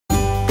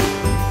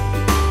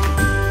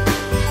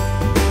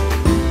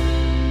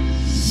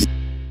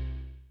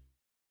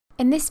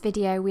In this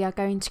video, we are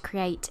going to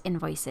create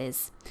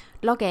invoices.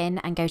 Log in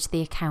and go to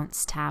the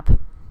Accounts tab.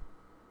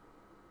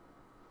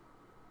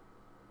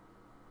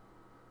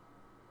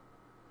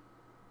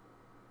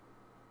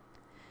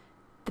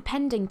 The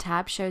Pending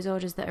tab shows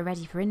orders that are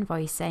ready for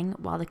invoicing,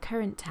 while the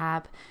Current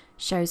tab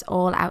shows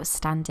all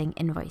outstanding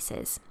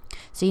invoices.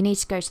 So you need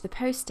to go to the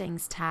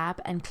Postings tab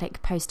and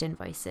click Post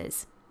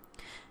Invoices.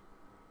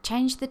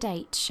 Change the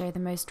date to show the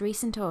most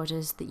recent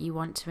orders that you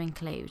want to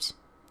include.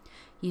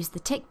 Use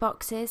the tick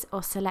boxes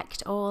or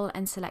select all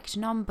and select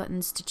none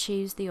buttons to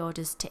choose the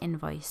orders to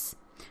invoice.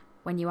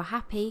 When you are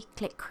happy,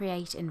 click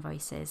Create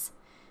Invoices.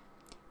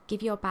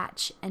 Give your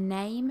batch a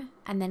name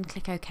and then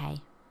click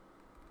OK.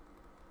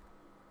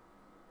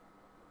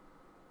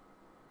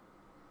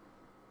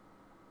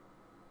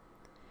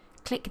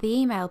 Click the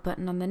email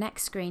button on the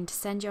next screen to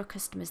send your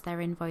customers their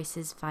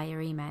invoices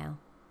via email.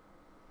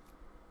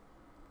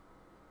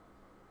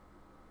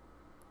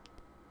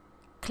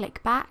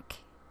 Click back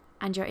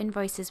and your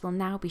invoices will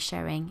now be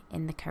showing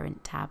in the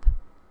Current tab.